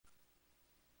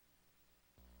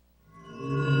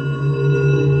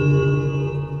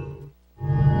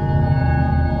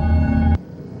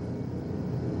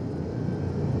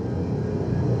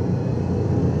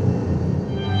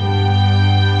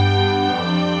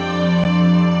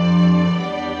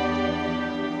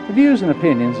views and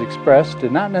opinions expressed do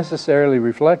not necessarily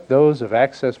reflect those of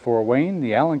Access Fort Wayne,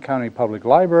 the Allen County Public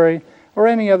Library, or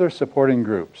any other supporting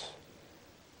groups.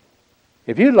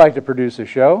 If you'd like to produce a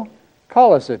show,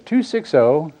 call us at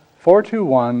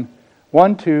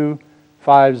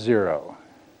 260-421-1250.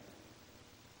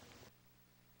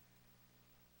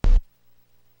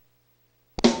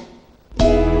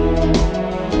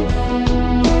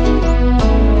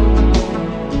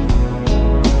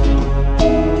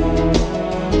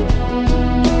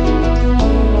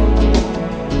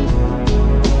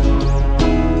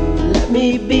 Let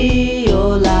me be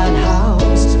your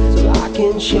lighthouse so I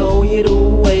can show you the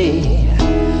way.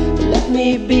 Let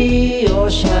me be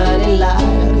your shining light,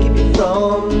 I'll keep you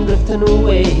from drifting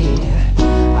away.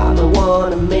 I'm the one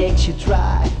that makes you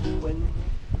try.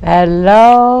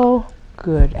 Hello,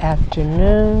 good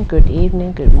afternoon, good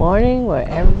evening, good morning,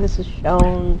 wherever this is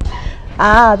shown.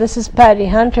 This is Patty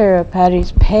Hunter of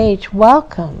Patty's Page.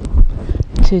 Welcome.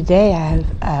 Today I have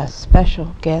a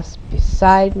special guest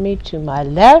beside me to my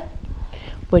left,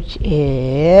 which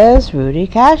is Rudy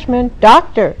Kachmann,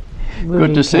 Dr. Rudy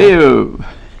Good to see you.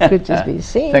 Good to be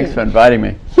seen. Thanks for inviting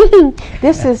me.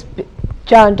 This is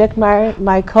John Dickmeyer,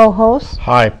 my co-host.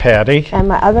 Hi, Patty. And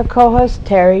my other co-host,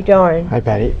 Terry Doran. Hi,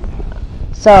 Patty.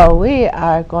 So we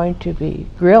are going to be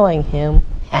grilling him,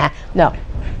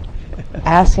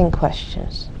 asking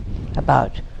questions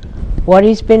about what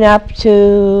he's been up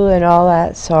to and all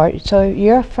that sort. So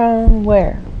you're from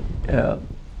where?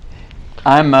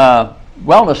 I'm a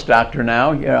wellness doctor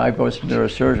now. I was a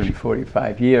neurosurgeon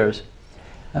 45 years.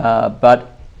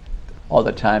 But all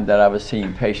the time that I was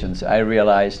seeing patients, I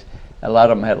realized a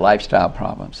lot of them had lifestyle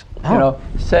problems. Oh. You know,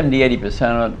 70–80%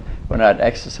 of them were not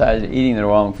exercising, eating the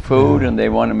wrong food, and they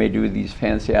wanted me to do these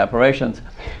fancy operations.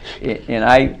 And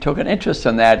I took an interest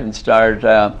in that and started,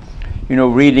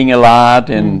 reading a lot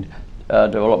and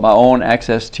developed my own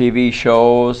Access TV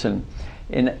shows. And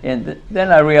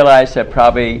then I realized that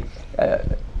probably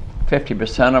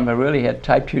 50% of them really had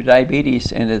type 2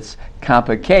 diabetes and its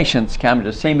complications, coming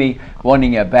to see me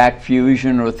wanting a back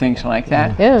fusion or things like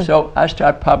that. Yeah. So I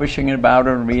started publishing about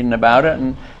it and reading about it,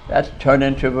 and that's turned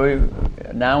into my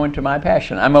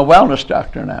passion. I'm a wellness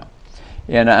doctor now,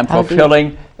 and I'm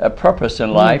fulfilling a purpose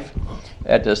in life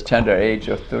at this tender age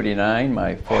of 39,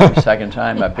 my 42nd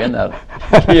time I've been that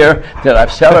year that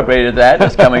I've celebrated that.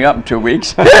 It's coming up in 2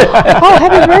 weeks. Oh,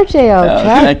 happy birthday, old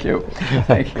chap. Thank you.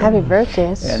 Thank you. Happy birthday.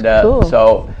 That's And cool.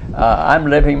 so I'm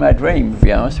living my dream, to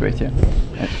be honest with you.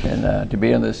 And to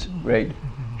be on this great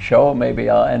show, maybe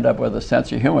I'll end up with a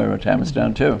sense of humor when time is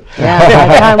done, too. Yeah, by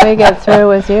the time we get through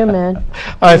with you, man.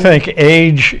 I think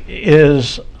age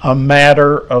is a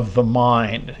matter of the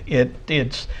mind.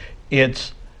 It's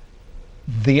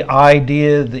the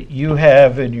idea that you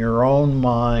have in your own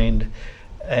mind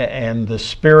and the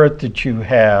spirit that you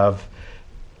have.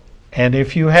 And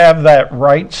if you have that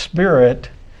right spirit,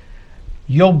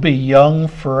 you'll be young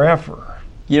forever.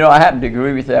 You know, I happen to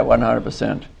agree with that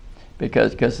 100%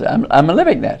 because I'm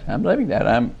living that. I'm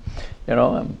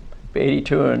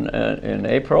 82 in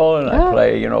April, and I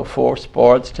play 4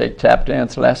 sports, take tap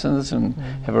dance lessons, and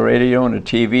have a radio and a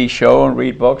TV show, and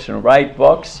read books and write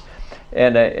books.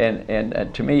 And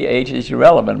to me, age is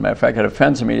irrelevant. Matter of fact, it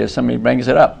offends me if somebody brings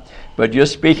it up. But you're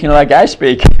speaking like I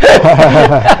speak.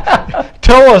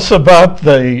 Tell us about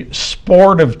the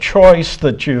sport of choice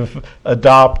that you've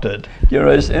adopted. You know,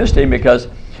 it's interesting because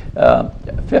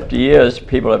 50 years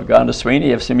people have gone to Sweeney,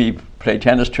 have seen me play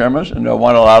tennis tournaments, and I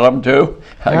won a lot of them too.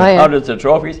 I got hundreds of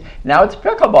trophies. Now it's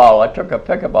pickleball. I took a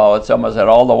pickleball. It's almost at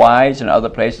all the Ys and other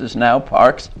places now,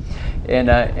 parks.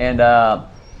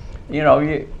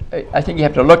 I think you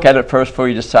have to look at it first before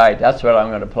you decide that's what I'm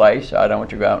going to play. So I don't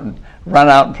want you to go out and run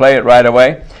out and play it right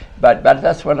away. But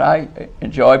that's what I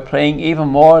enjoy playing a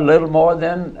little more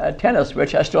than tennis,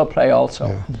 which I still play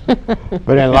also. Yeah.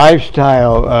 But in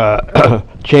lifestyle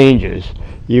changes,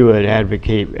 you would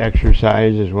advocate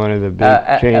exercise as one of the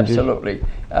big changes? Absolutely.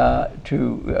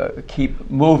 To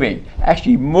keep moving.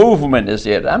 Actually, movement is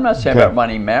it. I'm not saying about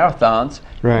running marathons.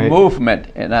 Right. Movement.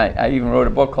 And I even wrote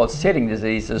a book called Sitting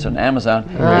Diseases on Amazon.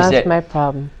 That's my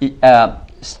problem.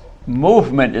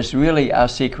 Movement is really our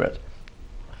secret.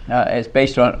 It's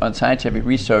based on scientific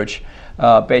research,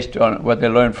 based on what they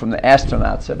learned from the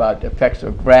astronauts about the effects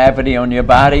of gravity on your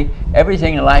body.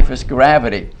 Everything in life is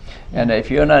gravity. And if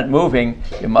you're not moving,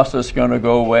 your muscles are going to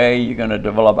go away. You're going to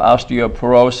develop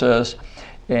osteoporosis.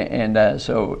 And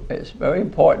so it's very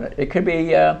important. It could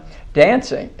be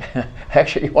dancing.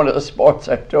 Actually, one of the sports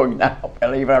I'm doing now,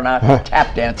 believe it or not,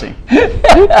 tap dancing.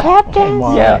 You tap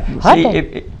dance? Yeah.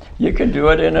 See, you can do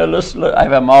it in a little, I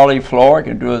have a Molly floor. I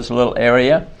can do this little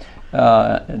area.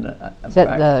 Is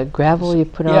that the gravel you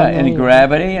put on? Yeah, there? and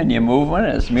gravity and your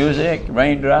movement. It's music,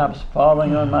 raindrops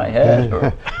falling on my head,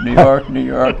 or New York, New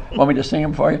York. Want me to sing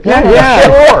them for you?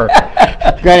 Yeah, sure.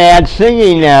 Going to add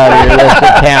singing now to your list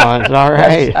of talents. All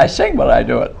right. I sing while I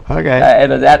do it. Okay.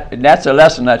 And that's a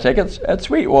lesson I take at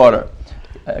Sweetwater.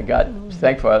 God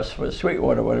thankful us for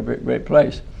Sweetwater. What a great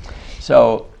place.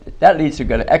 So that leads to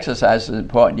good exercise is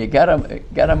important. You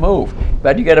gotta move,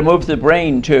 but you gotta move the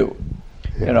brain too.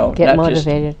 You know, Get not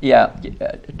motivated.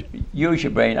 Use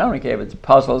your brain. I don't care if it's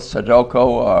puzzles, Sudoku,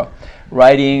 or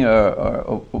writing,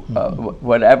 or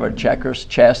whatever, checkers,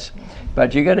 chess,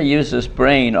 but you got to use this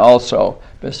brain also.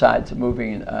 Besides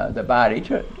moving the body,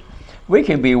 we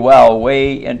can be well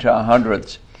way into our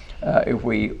hundreds if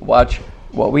we watch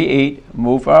what we eat,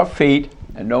 move our feet,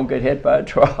 and don't get hit by a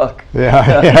truck.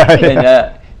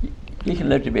 And you can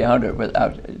live to be 100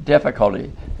 without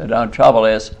difficulty. The only trouble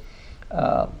is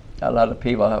a lot of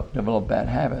people have developed bad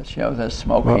habits. You know, they're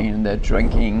smoking and they're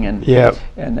drinking,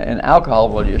 and alcohol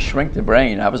will just shrink the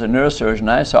brain. I was a neurosurgeon.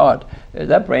 I saw it.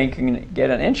 That brain can get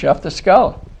an inch off the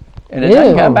skull, and it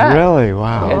doesn't come back. Really?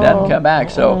 Wow. It doesn't come back.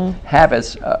 So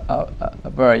habits are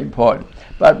very important.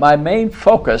 But my main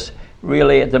focus,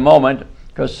 really, at the moment,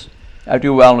 because I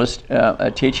do wellness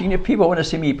teaching, if people want to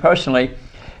see me personally,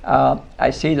 I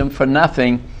see them for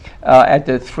nothing. At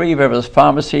the Three Rivers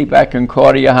Pharmacy back in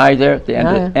Cordia High there, at the end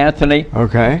of Anthony.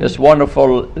 Okay. This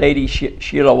wonderful lady,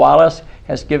 Sheila Wallace,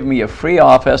 has given me a free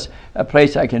office, a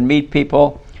place I can meet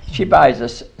people. She buys a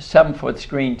 7-foot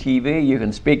screen TV. You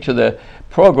can speak to the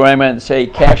programmer and say,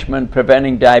 Kachmann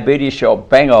Preventing Diabetes Show.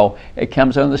 Bingo, it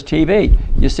comes on this TV.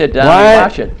 You sit down and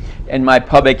watch it. And my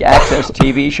public access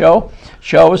TV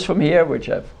shows from here, which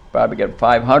I've probably got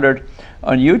 500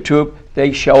 on YouTube,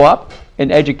 they show up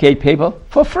and educate people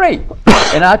for free.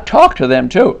 And I talk to them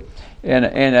too. And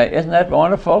isn't that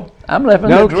wonderful? I'm living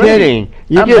the dream. No kidding.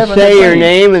 You just say your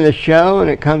name in the show and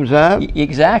it comes up?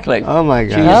 Exactly. Oh my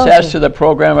God. She says to the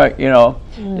programmer, you know,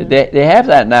 they have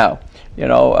that now. You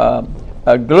know,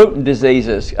 gluten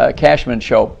diseases, Kachmann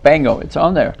show, bingo, it's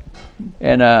on there.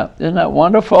 And isn't that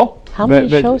wonderful? How many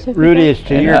shows have Rudy, you it's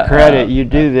to your credit, you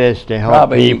do this to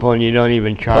help people and you don't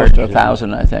even charge close to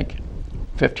 1,000, I think.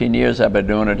 15 years I've been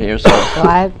doing it here. So, well,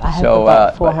 I have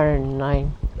about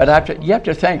 409. But you have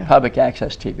to thank public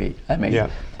access TV. I mean,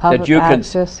 Public that you can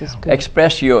access is good.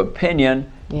 express your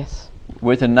opinion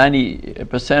within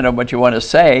 90% of what you want to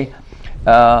say.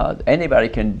 Anybody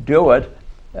can do it.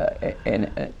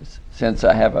 And since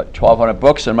I have 1,200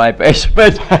 books in my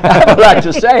basement, I have a lot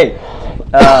to say.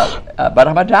 But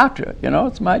I'm a doctor. You know,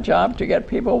 it's my job to get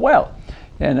people well.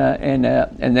 And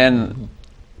then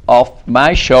off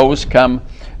my shows come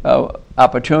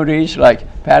opportunities like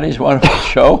Patty's wonderful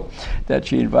show that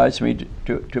she invites me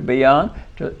to be on,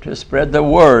 to spread the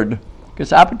word,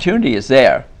 because opportunity is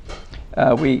there.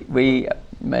 I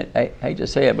hate to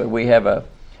say it, but we have a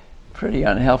pretty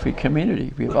unhealthy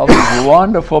community. We have all these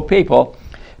wonderful people,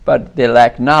 but they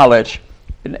lack knowledge.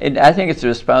 And I think it's a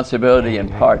responsibility in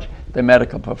part, the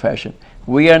medical profession.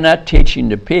 We are not teaching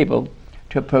the people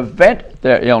to prevent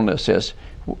their illnesses.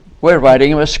 We're writing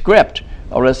them a script,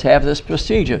 or let's have this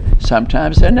procedure.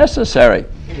 Sometimes they're necessary,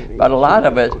 but a lot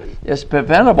of it is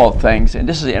preventable things, and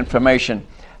this is the information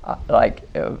like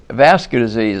vascular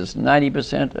disease,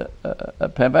 90%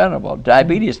 preventable.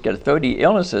 Diabetes, get 30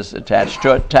 illnesses attached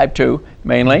to it, type 2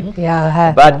 mainly,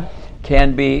 but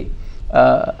can be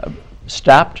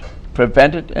stopped,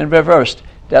 prevented, and reversed.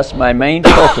 That's my main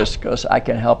focus, because I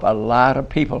can help a lot of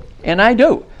people, and I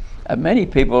do. Many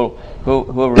people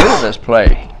who are rid of this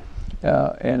plague.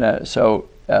 So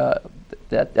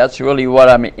that's really what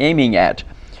I'm aiming at.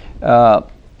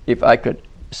 If I could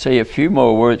say a few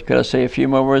more words, could I say a few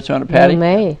more words on it, Patty? You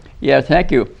may. Yeah,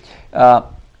 thank you.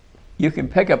 You can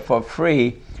pick up for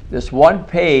free this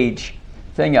one-page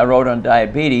thing I wrote on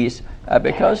diabetes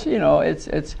because, you know, it's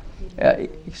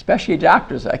especially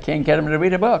doctors. I can't get them to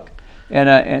read a book.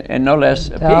 And no less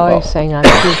people. They're always saying I'm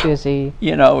too busy.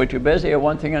 You know, we're too busy or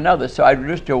one thing or another. So I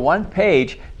reduced to one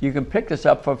page. You can pick this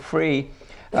up for free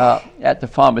at the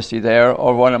pharmacy there,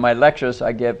 or one of my lectures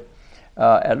I give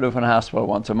at Lutheran Hospital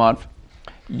once a month.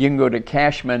 You can go to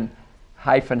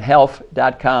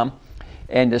Kachmann-health.com,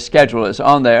 and the schedule is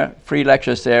on there. Free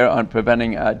lectures there on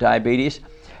preventing diabetes.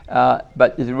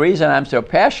 But the reason I'm so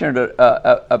passionate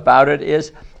about it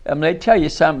is I'm going to tell you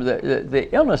some of the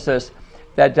illnesses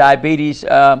that diabetes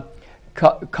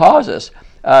causes.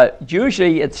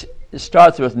 Usually it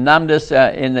starts with numbness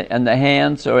in the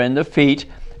hands or in the feet.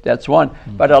 That's one.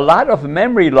 Mm-hmm. But a lot of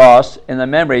memory loss in the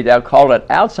memory, they'll call it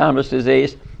Alzheimer's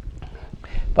disease.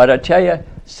 But I tell you,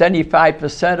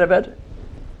 75% of it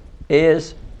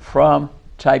is from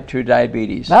type 2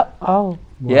 diabetes. Oh.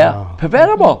 Yeah, Wow.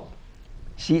 preventable.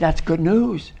 See, that's good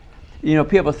news. You know,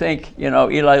 people think, you know,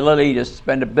 Eli Lilly just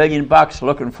spent $1 billion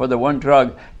looking for the one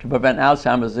drug to prevent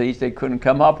Alzheimer's disease. They couldn't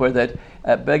come up with it.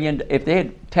 $1 billion. If they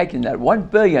had taken that $1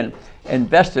 billion,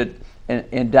 invested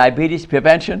in diabetes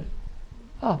prevention,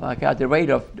 oh my God, the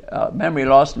rate of memory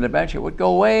loss and dementia would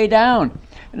go way down.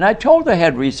 And I told the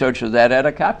head researcher that at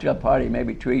a cocktail party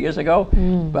maybe 2 years ago,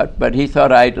 but he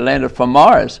thought I'd landed from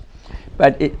Mars.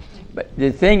 But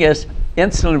the thing is,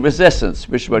 insulin resistance,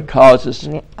 which is what causes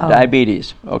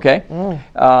diabetes, okay,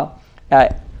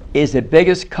 is the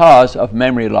biggest cause of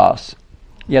memory loss.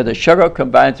 Yeah, the sugar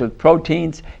combines with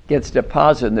proteins, gets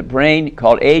deposited in the brain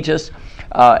called AGEs,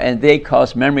 and they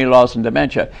cause memory loss and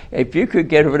dementia. If you could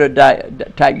get rid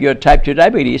of your type 2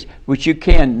 diabetes, which you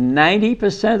can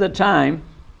 90% of the time,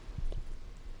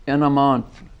 in a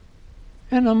month.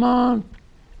 In a month.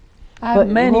 I have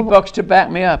many books to back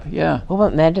me up, yeah. What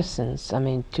about medicines? I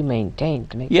mean, to maintain,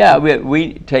 to make Yeah,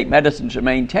 we take medicine to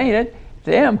maintain it.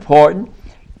 They're important,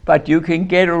 but you can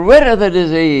get rid of the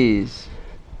disease.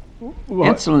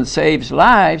 Insulin saves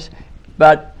lives,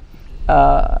 but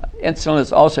insulin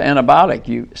is also anabolic.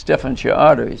 You stiffens your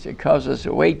arteries. It causes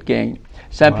a weight gain.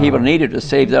 Some people need it to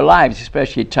save their lives,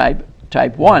 especially type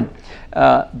 1.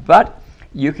 But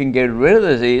you can get rid of the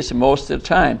disease most of the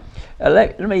time.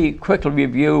 Let me quickly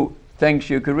review things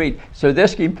you could read. So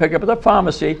this you can pick up at the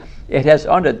pharmacy. It has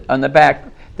on the back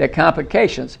the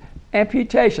complications,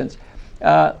 amputations.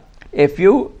 If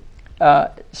you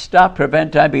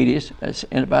prevent diabetes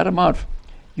in about a month,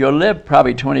 you'll live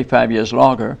probably 25 years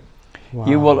longer. Wow.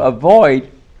 You will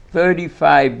avoid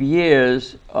 35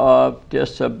 years of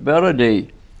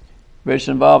disability, which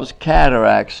involves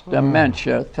cataracts,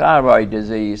 dementia, thyroid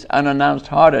disease, unannounced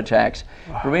heart attacks,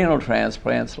 renal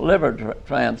transplants, liver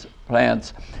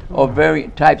transplants,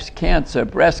 ovarian types cancer,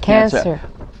 breast cancer.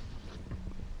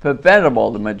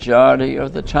 Preventable the majority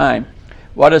of the time.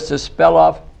 What is the spell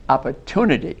of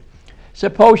opportunity?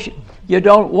 Suppose you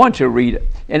don't want to read it.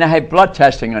 And I have blood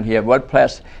testing on here, blood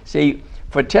tests. See,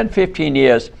 for 10, 15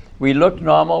 years, we look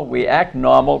normal, we act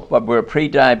normal, but we're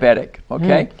pre-diabetic,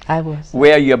 okay? I was.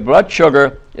 Where your blood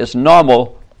sugar is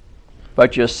normal,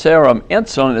 but your serum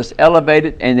insulin is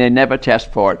elevated, and they never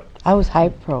test for it. I was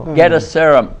hypo. Get a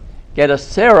serum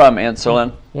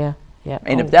insulin, Yeah.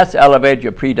 and if that's elevated,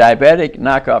 you're pre-diabetic,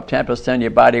 knock off 10% of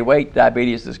your body weight,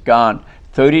 diabetes is gone.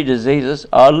 30 diseases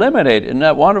are eliminated. Isn't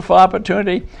that a wonderful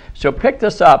opportunity? So pick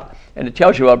this up, and it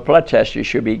tells you what blood tests you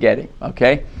should be getting,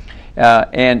 okay?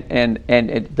 And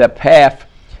the path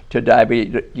to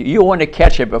diabetes, you want to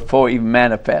catch it before it even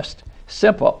manifests.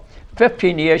 Simple.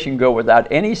 15 years you can go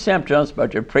without any symptoms,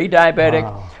 but you're pre-diabetic,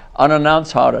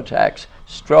 unannounced heart attacks,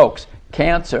 strokes,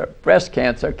 cancer, breast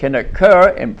cancer can occur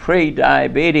in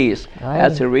pre-diabetes.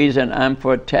 That's the reason I'm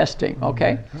for testing,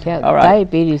 okay? Yeah, all right.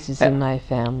 Diabetes is in my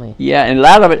family. Yeah, and a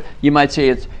lot of it, you might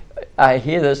say I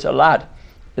hear this a lot,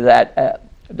 that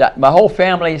my whole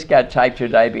family's got type 2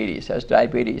 diabetes, has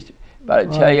diabetes. But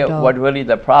I tell you what really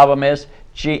the problem is,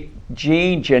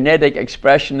 genetic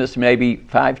expression is maybe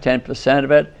 5-10%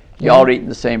 of it. You're all eating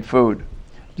the same food.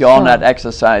 You're all not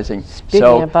exercising.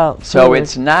 So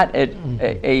it's not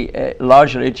a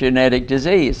largely genetic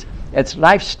disease. It's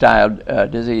lifestyle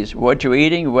disease. What you're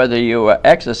eating, whether you are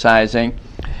exercising,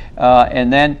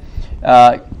 and then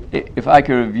if I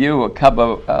could review a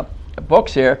couple of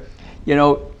books here, you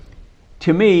know,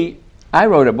 to me, I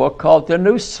wrote a book called The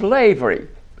New Slavery.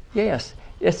 Yes,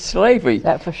 it's slavery. Is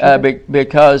that for sugar?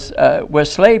 Because we're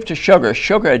slave to sugar.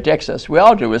 Sugar addicts us. We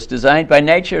all do. It's designed by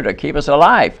nature to keep us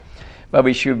alive. But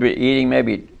we should be eating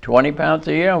maybe 20 pounds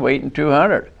a year, and we're eating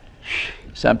 200.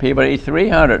 Some people eat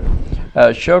 300.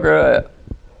 Sugar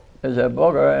is a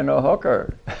booger and a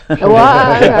hooker.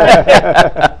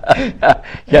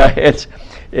 Yeah,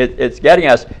 it's getting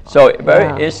us. So very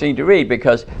interesting to read,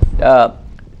 because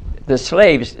the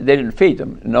slaves, they didn't feed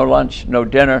them. No lunch, no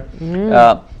dinner,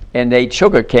 and they ate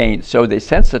sugar cane. So they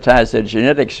sensitized their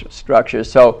genetic structure.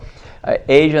 So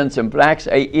Asians and blacks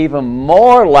are even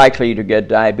more likely to get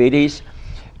diabetes.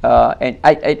 And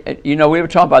you know, we were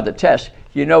talking about the test.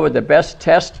 You know what the best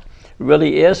test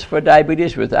really is for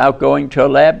diabetes without going to a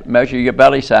lab? Measure your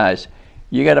belly size.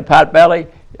 You get a pot belly,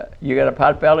 you get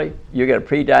a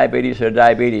pre-diabetes or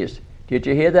diabetes. Did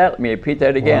you hear that? Let me repeat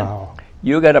that again. Wow.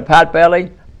 You get a pot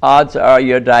belly, odds are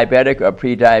you're diabetic or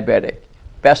pre-diabetic.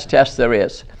 Best test there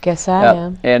is. Guess I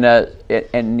am.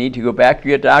 And need to go back to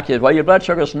your doctor. Well, your blood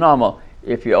sugar is normal.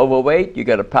 If you're overweight, you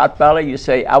get a pot belly, you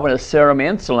say, I want a serum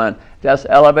insulin. That's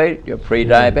elevated, you're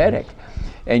pre-diabetic.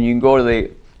 And you can go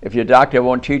to if your doctor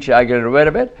won't teach you how to get rid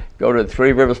of it, go to the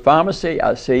Three Rivers Pharmacy.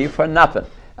 I'll see you for nothing.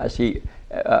 I see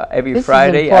every This is in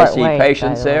Friday. I Fort see Wayne, by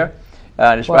patients the way. there.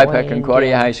 It's Fort right by Wayne, Concordia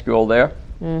Indiana. High School there.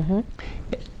 Mm-hmm.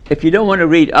 If you don't want to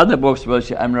read other books,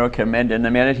 which I'm going to recommend in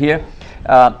a minute here,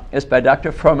 it's by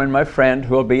Dr. Furman, my friend,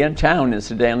 who will be in town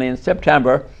incidentally in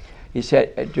September. He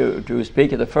said to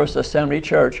speak at the First Assembly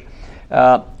Church.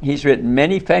 He's written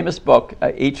many famous books.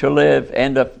 Eat to Live,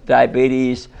 End of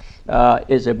Diabetes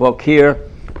is a book here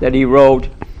that he wrote.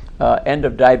 End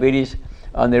of Diabetes.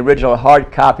 On the original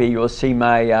hard copy, you'll see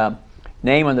my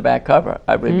name on the back cover.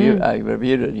 I reviewed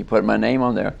it. He put my name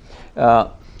on there.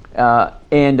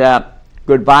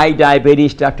 Goodbye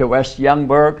Diabetes, Dr. Wes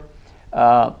Youngberg.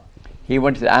 He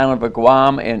went to the island of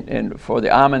Guam and for the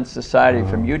Almond Society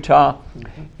from Utah,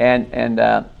 and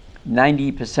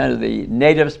 90% of the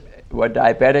natives were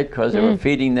diabetic because they were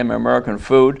feeding them American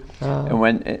food. And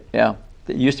when there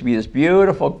used to be this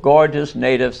beautiful, gorgeous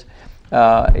natives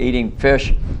eating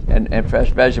fish and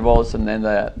fresh vegetables, and then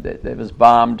it was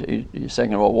bombed in the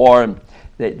Second World War, and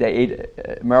they ate.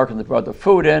 Americans brought the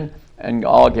food in and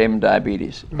all gave him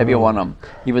diabetes, every one of them.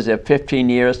 He was there 15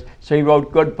 years, so he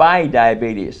wrote Goodbye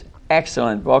Diabetes.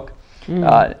 Excellent book.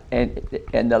 And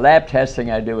the lab testing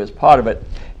I do is part of it.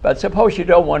 But suppose you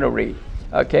don't want to read,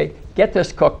 okay? Get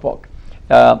this cookbook,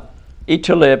 Eat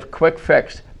to Live, Quick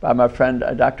Fix, by my friend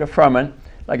Dr. Furman.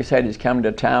 Like I said, he's coming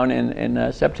to town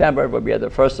in September. We'll be at the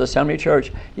First Assembly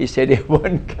Church. He said he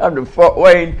wouldn't come to Fort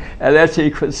Wayne unless he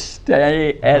could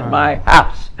stay at my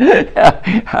house.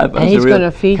 And he's going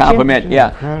to feed compliment, you?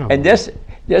 yeah. And this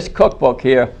cookbook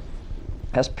here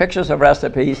has pictures of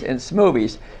recipes and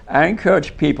smoothies. I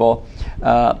encourage people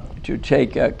to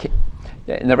take, and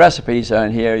the recipes are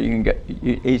in here. You can get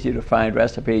easy to find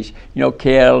recipes. You know,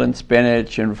 kale and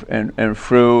spinach and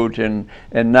fruit and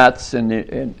nuts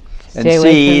and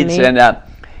seeds and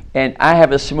I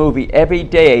have a smoothie every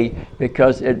day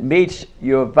because it meets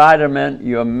your vitamin,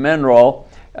 your mineral,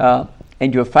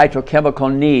 and your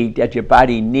phytochemical need that your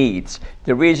body needs.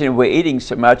 The reason we're eating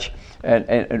so much,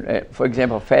 and for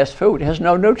example, fast food has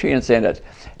no nutrients in it.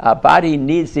 Our body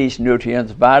needs these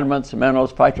nutrients, vitamins,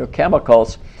 minerals,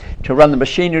 phytochemicals, to run the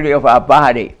machinery of our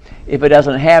body. If it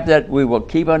doesn't have that, we will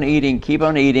keep on eating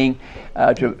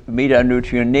to meet our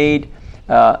nutrient need.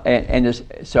 So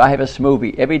I have a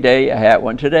smoothie every day. I had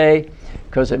one today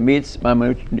because it meets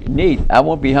my need. I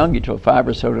won't be hungry till 5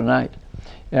 or so tonight.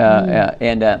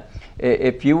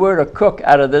 If you were to cook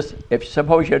out of this,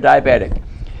 suppose you're diabetic,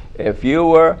 if you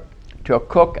were to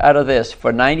cook out of this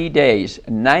for 90 days,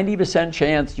 90%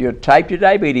 chance you're type 2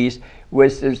 diabetes,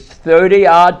 which is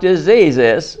 30-odd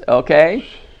diseases, okay,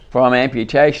 from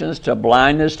amputations to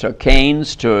blindness to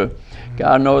canes to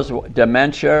God knows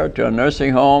dementia to a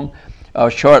nursing home.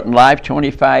 Shortened life,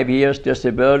 25 years,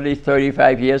 disability,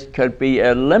 35 years, could be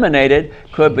eliminated,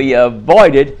 could be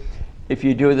avoided if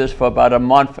you do this for about a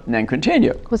month and then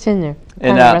continue. What's in there? What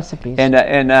kind of recipes?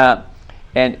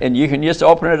 And you can just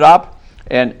open it up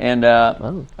and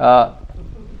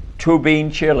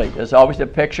 2-bean chili. There's always a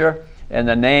picture and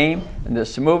the name, and the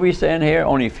smoothie's in here,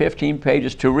 only 15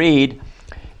 pages to read.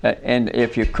 And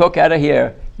if you cook out of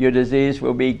here, your disease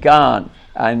will be gone.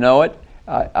 I know it.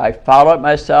 I follow it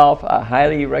myself. I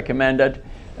highly recommend it.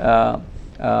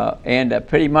 And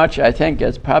pretty much, I think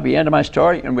that's probably the end of my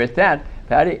story. And with that,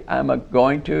 Patty, I'm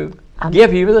going to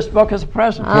give you this book as a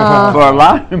present for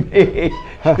allowing me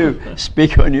to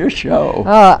speak on your show.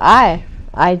 Oh,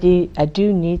 I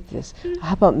do need this.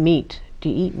 How about meat? Do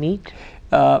you eat meat?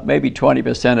 Maybe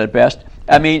 20% at best.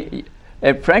 I mean,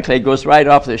 frankly, it goes right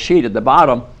off the sheet at the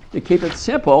bottom. To keep it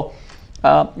simple,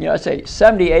 I say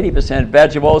 70-80%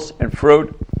 vegetables and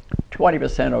fruit,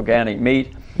 20% organic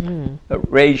meat.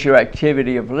 Raise your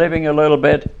activity of living a little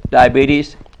bit.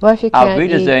 Diabetes. What if you can't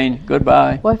eat?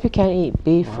 Goodbye. What if you can't eat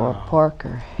beef or pork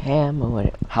or ham or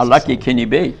whatever? How lucky can you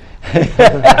be?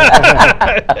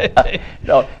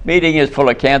 No, meat is full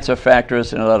of cancer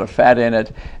factors and a lot of fat in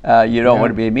it. You don't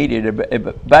want to be a meat eater.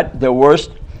 But the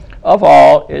worst of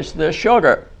all is the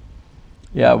sugar.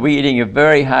 Yeah, we're eating a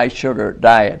very high sugar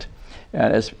diet.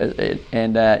 And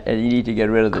you need to get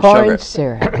rid of the sugar. Corn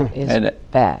syrup is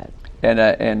bad. And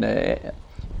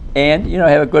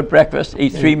have a good breakfast,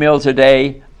 eat 3 meals a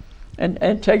day,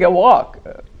 and take a walk.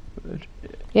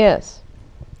 Yes.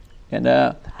 And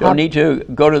don't need to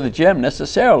go to the gym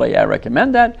necessarily. I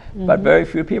recommend that, but very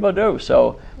few people do.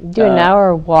 So do an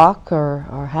hour walk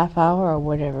or half hour or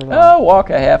whatever. Walk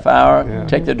a half hour. Yeah.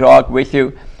 Take the dog with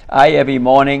you. Every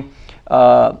morning.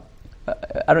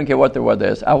 I don't care what the weather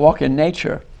is. I walk in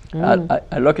nature.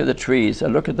 I look at the trees. I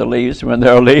look at the leaves when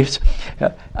there are leaves.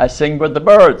 I sing with the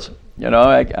birds.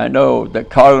 I know the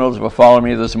cardinals will follow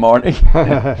me this morning.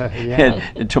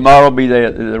 and tomorrow will be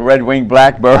the red-winged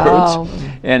blackbirds. Oh.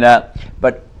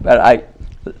 But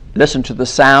listen to the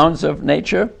sounds of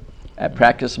nature. I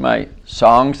practice my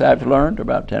songs I've learned,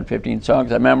 about 10, 15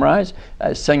 songs I memorize.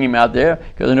 I sing them out there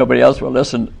because nobody else will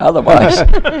listen otherwise.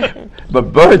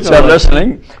 But birds are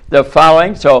listening, they're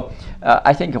following. So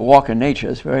I think a walk in nature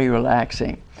is very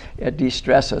relaxing. It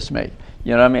de-stresses me.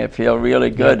 You know what I mean? I feel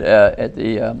really good at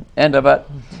the end of it.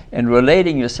 And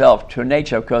relating yourself to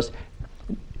nature, because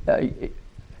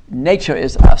nature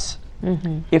is us.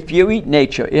 If you eat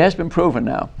nature, it has been proven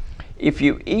now, if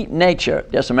you eat nature,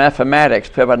 there's some mathematics,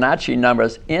 Fibonacci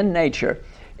numbers in nature.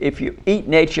 If you eat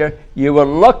nature, you will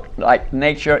look like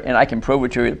nature, and I can prove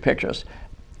it to you with pictures.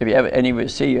 If you have any of you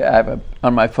see, I have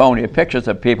on my phone here pictures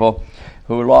of people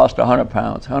who lost 100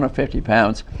 pounds, 150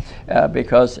 pounds,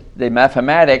 because the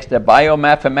mathematics, the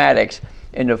biomathematics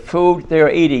in the food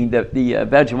they're eating, the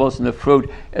vegetables and the fruit,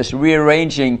 is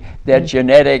rearranging their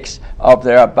genetics of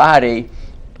their body.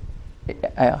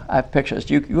 I have pictures.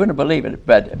 You wouldn't believe it,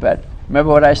 but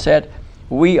remember what I said?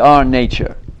 We are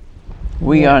nature.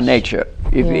 We are nature.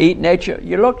 If you eat nature,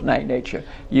 you look like nature.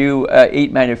 You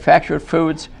eat manufactured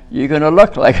foods, you're going to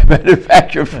look like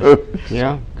manufactured food.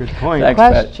 Yeah, good point. Thanks,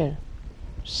 Question.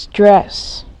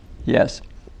 Stress. Yes.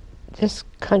 This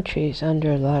country is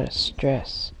under a lot of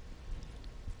stress.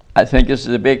 I think this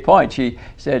is a big point. She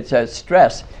said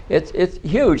stress. It's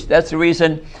huge. That's the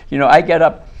reason, I get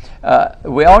up.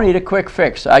 We all need a quick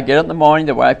fix. I get up in the morning,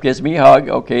 the wife gives me a hug.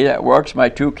 Okay, that works. My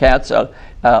 2 cats are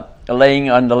laying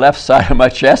on the left side of my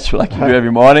chest like you do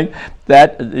every morning.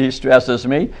 That de-stresses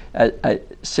me. I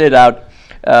sit out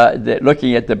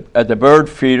looking at the bird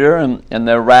feeder and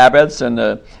the rabbits and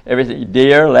everything.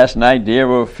 Deer, last night deer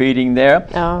were feeding there.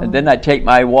 Oh. And then I take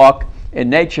my walk in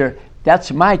nature.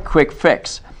 That's my quick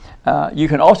fix. You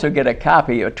can also get a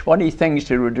copy of 20 Things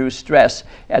to Reduce Stress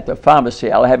at the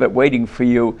pharmacy. I'll have it waiting for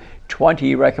you,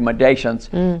 20 recommendations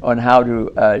on how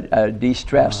to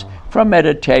de-stress, from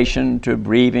meditation to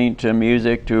breathing to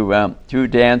music to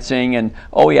dancing. And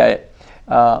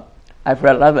I've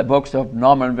read a lot of the books of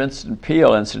Norman Vincent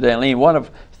Peale, incidentally. One of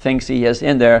the things he has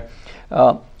in there,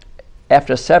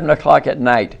 after 7 o'clock at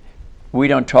night, we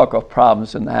don't talk of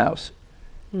problems in the house.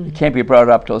 It can't be brought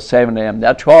up till 7 a.m.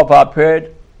 That 12-hour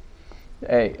period,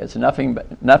 hey, it's nothing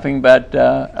but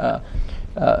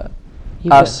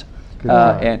us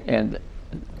and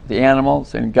the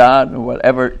animals and God and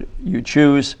whatever you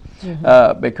choose,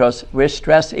 because we're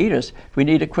stress eaters. We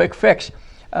need a quick fix.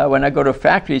 When I go to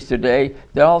factories today,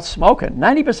 they're all smoking.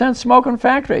 90% smoking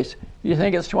factories. You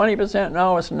think it's 20%?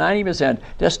 No, it's 90%.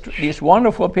 These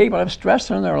wonderful people have stress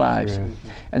in their lives.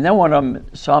 And then one of them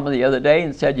saw me the other day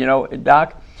and said,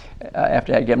 Doc,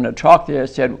 after I gave him a talk there,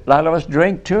 said, a lot of us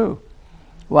drink too.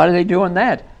 Why are they doing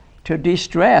that? To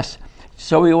de-stress.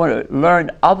 So we want to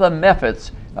learn other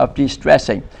methods of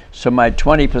de-stressing. So my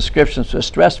 20 prescriptions for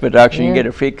stress reduction, you get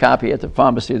a free copy at the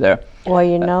pharmacy there.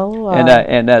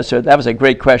 Well, so that was a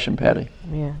great question, Patty.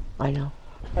 Yeah, I know.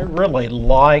 I really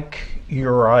like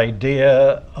your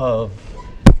idea of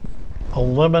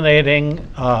eliminating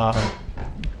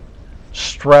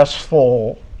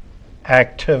stressful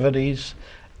activities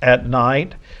at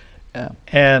night.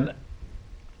 And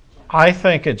I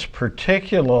think it's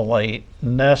particularly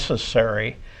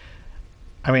necessary.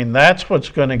 I mean, that's what's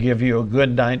going to give you a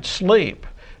good night's sleep,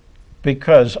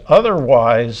 because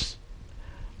otherwise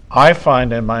I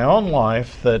find in my own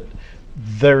life that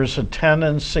there's a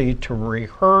tendency to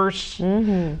rehearse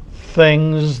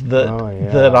things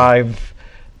that I've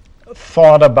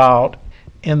thought about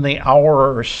in the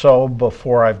hour or so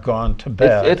before I've gone to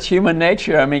bed. It's human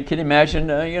nature. I mean, can you imagine,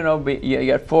 you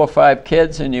got 4 or 5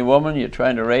 kids and you're a woman, you're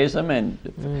trying to raise them, and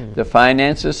the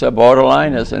finances are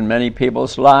borderline, as in many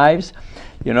people's lives.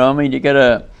 You got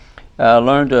to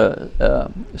learn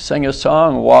to sing a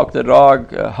song, walk the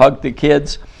dog, hug the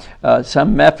kids,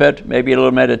 some method, maybe a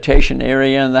little meditation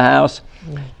area in the house.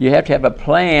 You have to have a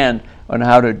plan on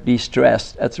how to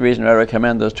de-stress. That's the reason I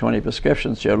recommend those 20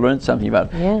 prescriptions. You'll learn something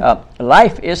about it.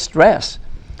 Life is stress.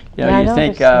 You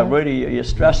think, Rudy, your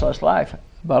stressless life.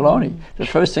 Baloney. The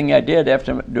first thing I did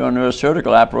after doing a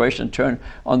neurosurgical operation, turned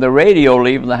on the radio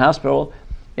leaving the hospital,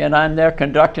 and I'm there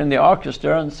conducting the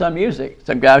orchestra and some music.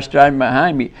 Some guy was driving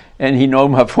behind me, and he knew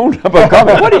my phone number. Called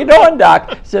me, "What are you doing,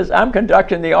 Doc?" He says, "I'm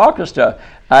conducting the orchestra."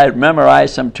 I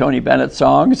memorized some Tony Bennett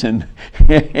songs, and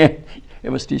it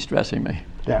was de-stressing me.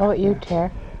 How about you,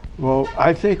 Ter? Well,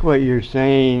 I think what you're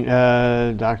saying,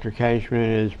 Dr.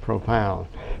 Kachmann, is profound.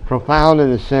 Profound in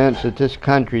the sense that this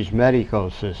country's medical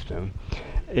system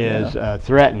is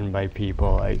threatened by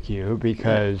people like you,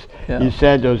 because you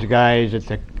said those guys at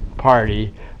the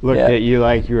party, looked Yeah. at you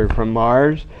like you were from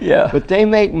Mars. Yeah. But they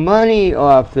make money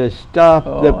off this stuff,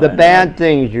 Oh, the I bad know.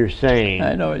 things you're saying.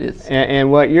 I know it is.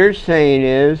 And what you're saying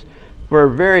is, for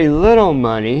very little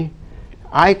money,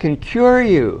 I can cure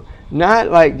you. Not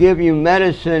like give you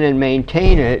medicine and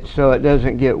maintain it so it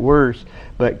doesn't get worse,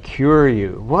 but cure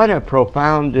you. What a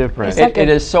profound difference. It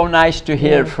is so nice to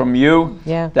hear from you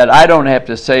Yeah. that I don't have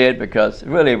to say it, because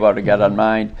really what I got on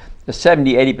mind, the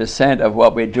 70-80% of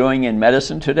what we're doing in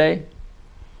medicine today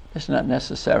is not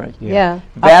necessary. Yeah.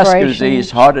 Vascular Operations.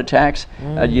 disease, heart attacks,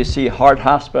 you see heart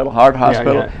hospital.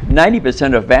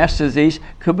 90% of vascular disease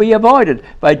could be avoided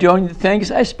by doing the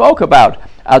things I spoke about.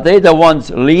 Are they the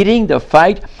ones leading the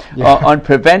fight on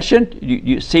prevention?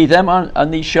 You see them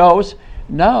on these shows?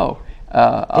 No.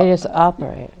 They just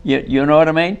operate. You know what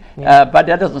I mean? Yeah. But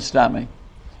that doesn't stop me.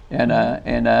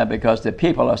 And because the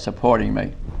people are supporting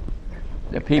me.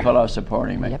 The people are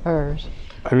supporting me. Yippers.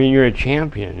 I mean, you're a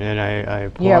champion, and I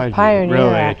applaud You're a pioneer, you.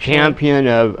 Really, actually. a champion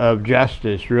of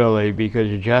justice, really,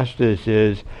 because justice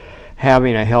is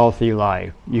having a healthy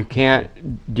life. You can't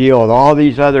deal with all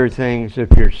these other things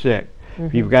if you're sick.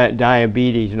 If you've got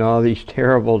diabetes and all these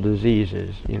terrible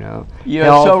diseases, you know. You're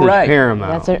health so is right.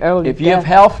 paramount. That's an early If you have death.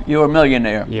 health, you're a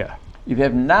millionaire. Yeah. If you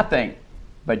have nothing,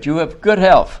 but you have good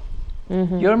health,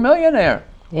 you're a millionaire.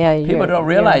 Yeah, People don't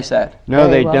realize that. No,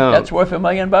 Very they well. don't. That's worth $1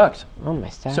 million. Oh my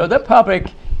God. So the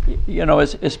public, you know,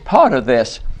 is part of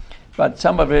this, but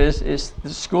some of it is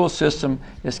the school system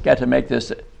has got to make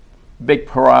this a big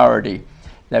priority,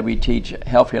 that we teach a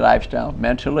healthy lifestyle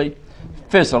mentally,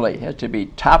 physically. It has to be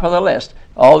top of the list.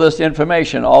 All this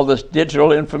information, all this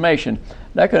digital information,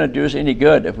 not going to do us any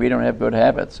good if we don't have good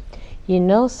habits. You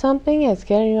know something? It's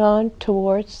getting on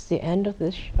towards the end of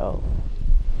this show.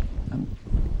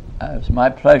 It's my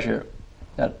pleasure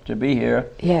to be here.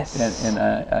 Yes. And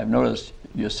I've noticed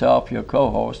yourself, your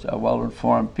co-host, are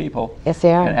well-informed people. Yes,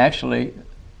 they are. And actually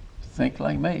think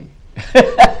like me.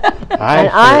 I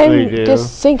And certainly I'm do.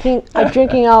 just thinking, I'm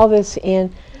drinking all this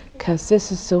in because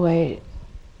this is the way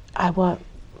I want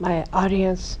my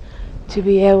audience to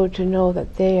be able to know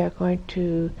that they are going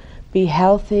to be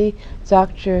healthy.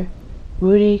 Dr.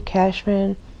 Rudy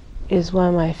Kachmann is one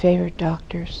of my favorite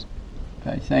doctors.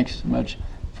 Okay, thanks so much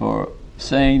for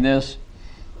saying this,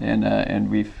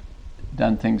 and we've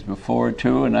done things before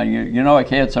too. And you know, I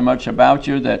cared so much about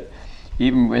you that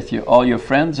even with all your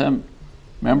friends,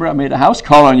 remember I made a house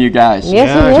call on you guys. Yes,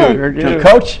 Yeah, you sure did. do.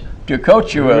 To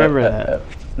coach you Remember a that.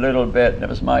 little bit, and it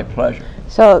was my pleasure.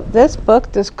 So this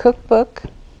book, this cookbook,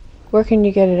 where can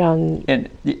you get it on? And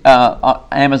the,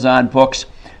 Amazon books,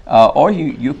 or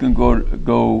you can go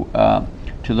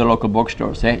to the local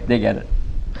bookstores. They get it.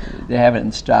 They have it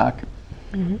in stock.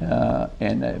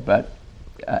 But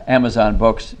Amazon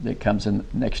books, it comes in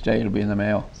next day. It'll be in the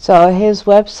mail. So his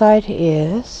website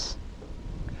is?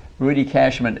 Rudy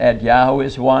Kachmann at Yahoo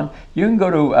is one. You can go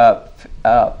to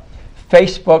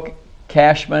Facebook.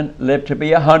 Kachmann Live to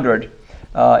Be 100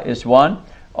 is one.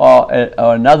 Or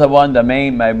another one, my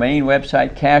main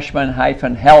website,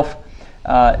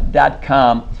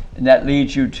 Kachmann-health.com, and that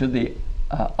leads you to the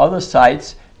other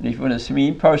sites. And if you want to see me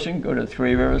in person, go to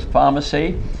Three Rivers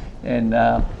Pharmacy and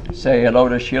say hello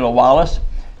to Sheila Wallace.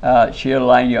 She'll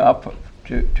line you up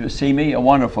to see me, a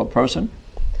wonderful person.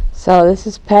 So this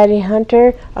is Patty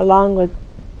Hunter, along with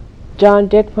John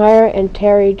Dickmeyer and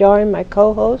Terry Doran, my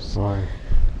co-hosts. Boy.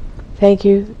 Thank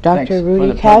you, Thanks Dr. for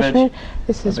Rudy the privilege Kachmann.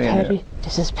 This is of being here. Patty.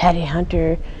 This is Patty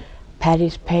Hunter,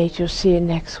 Patty's Page. You'll see you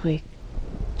next week.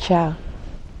 Ciao.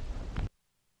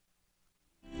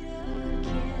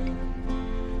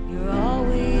 You're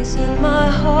always in my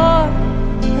heart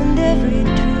and every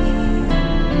dream.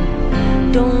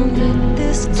 Don't let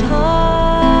this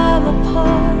time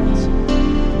apart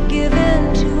give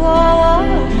in to all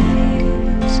our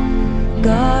fears.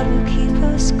 God will keep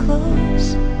us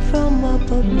close from up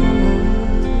above.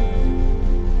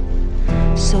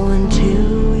 So until